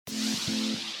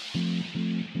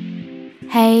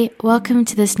Hey, welcome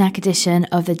to the snack edition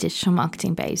of the Digital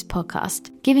Marketing Babes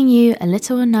podcast, giving you a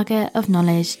little nugget of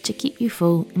knowledge to keep you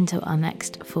full until our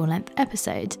next full-length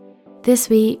episode. This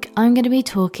week, I'm going to be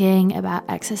talking about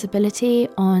accessibility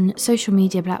on social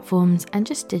media platforms and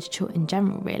just digital in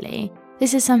general, really.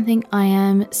 This is something I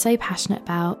am so passionate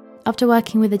about. After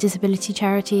working with a disability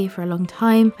charity for a long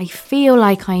time, I feel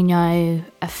like I know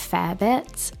a fair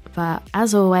bit, but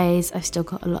as always, I've still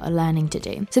got a lot of learning to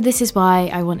do. So this is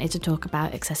why I wanted to talk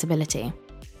about accessibility.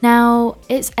 Now,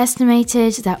 it's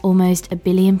estimated that almost 1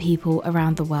 billion people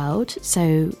around the world,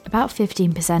 so about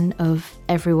 15% of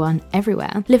everyone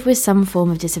everywhere, live with some form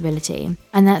of disability.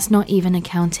 And that's not even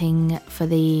accounting for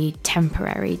the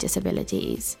temporary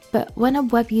disabilities. But when a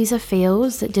web user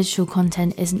feels that digital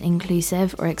content isn't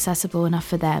inclusive or accessible enough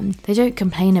for them, they don't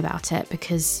complain about it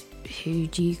because who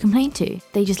do you complain to?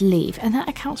 They just leave, and that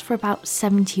accounts for about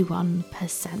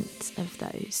 71% of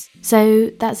those. So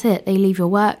that's it, they leave your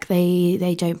work,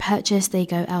 they don't purchase, they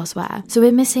go elsewhere. So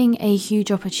we're missing a huge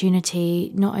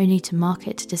opportunity not only to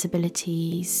market to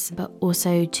disabilities, but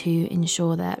also to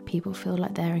ensure that people feel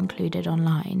like they're included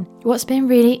online. What's been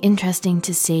really interesting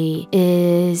to see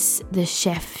is the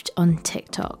shift on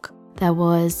TikTok. There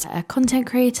was a content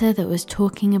creator that was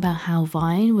talking about how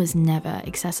Vine was never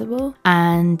accessible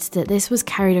and that this was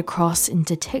carried across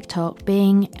into TikTok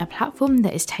being a platform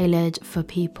that is tailored for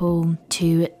people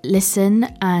to listen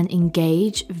and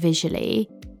engage visually.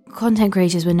 Content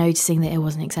creators were noticing that it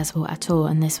wasn't accessible at all,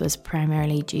 and this was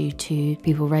primarily due to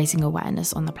people raising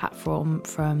awareness on the platform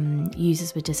from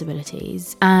users with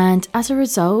disabilities. And as a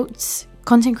result,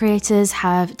 content creators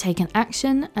have taken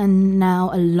action, and now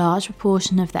a large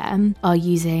proportion of them are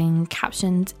using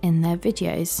captions in their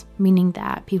videos, meaning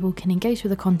that people can engage with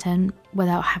the content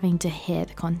without having to hear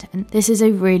the content. This is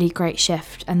a really great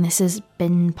shift, and this has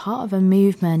been part of a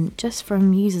movement just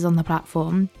from users on the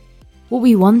platform. What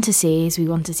we want to see is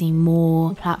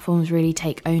more platforms really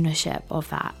take ownership of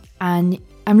that. And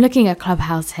I'm looking at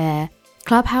Clubhouse here.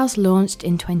 Clubhouse launched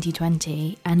in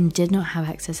 2020 and did not have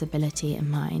accessibility in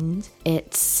mind.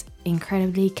 It's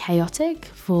incredibly chaotic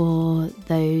for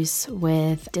those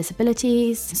with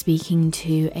disabilities. Speaking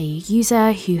to a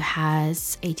user who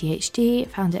has ADHD,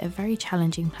 found it a very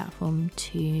challenging platform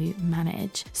to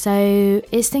manage. So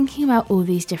it's thinking about all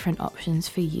these different options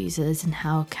for users and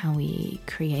how can we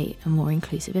create a more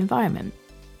inclusive environment.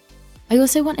 I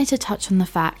also wanted to touch on the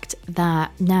fact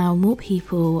that now more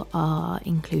people are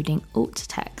including alt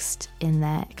text in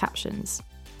their captions.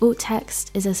 Alt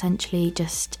text is essentially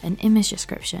just an image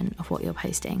description of what you're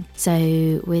posting.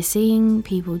 So we're seeing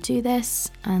people do this,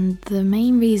 and the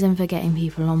main reason for getting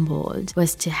people on board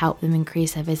was to help them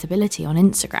increase their visibility on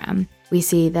Instagram. We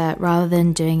see that rather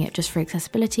than doing it just for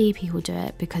accessibility, people do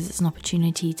it because it's an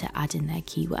opportunity to add in their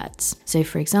keywords. So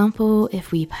for example,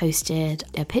 if we posted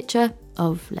a picture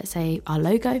of, let's say, our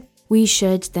logo, we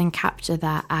should then capture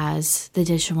that as the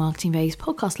Digital Marketing Babes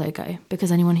podcast logo,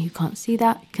 because anyone who can't see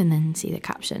that can then see the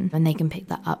caption and they can pick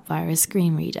that up via a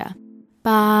screen reader.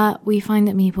 But we find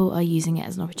that people are using it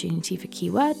as an opportunity for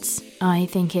keywords. I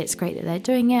think it's great that they're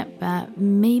doing it, but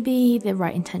maybe the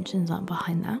right intentions aren't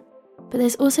behind that. But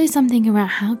there's also something around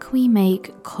how can we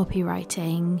make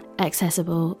copywriting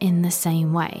accessible in the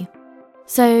same way.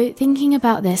 So thinking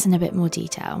about this in a bit more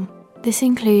detail, this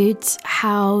includes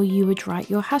how you would write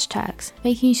your hashtags,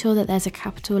 making sure that there's a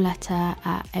capital letter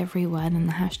at every word in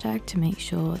the hashtag to make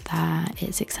sure that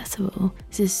it's accessible.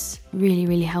 This is really,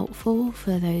 really helpful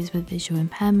for those with visual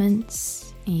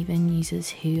impairments, even users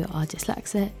who are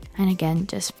dyslexic, and again,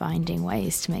 just finding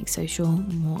ways to make social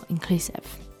more inclusive.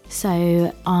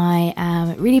 So I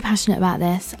am really passionate about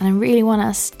this, and I really want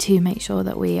us to make sure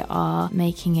that we are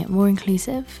making it more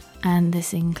inclusive. And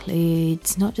this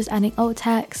includes not just adding alt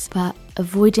text, but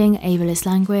avoiding ableist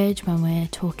language when we're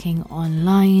talking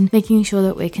online, making sure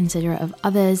that we're considerate of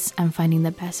others and finding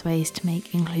the best ways to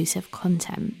make inclusive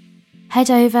content. Head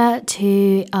over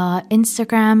to our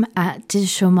Instagram at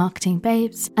Digital Marketing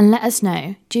Babes and let us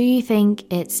know, do you think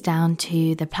it's down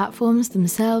to the platforms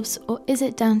themselves, or is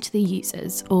it down to the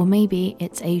users, or maybe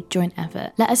it's a joint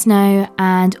effort? Let us know,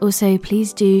 and also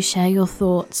please do share your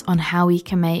thoughts on how we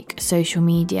can make social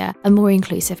media a more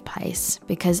inclusive place,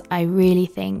 because I really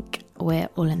think we're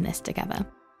all in this together.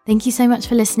 Thank you so much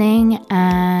for listening,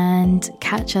 and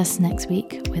catch us next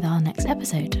week with our next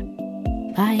episode.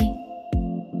 Bye.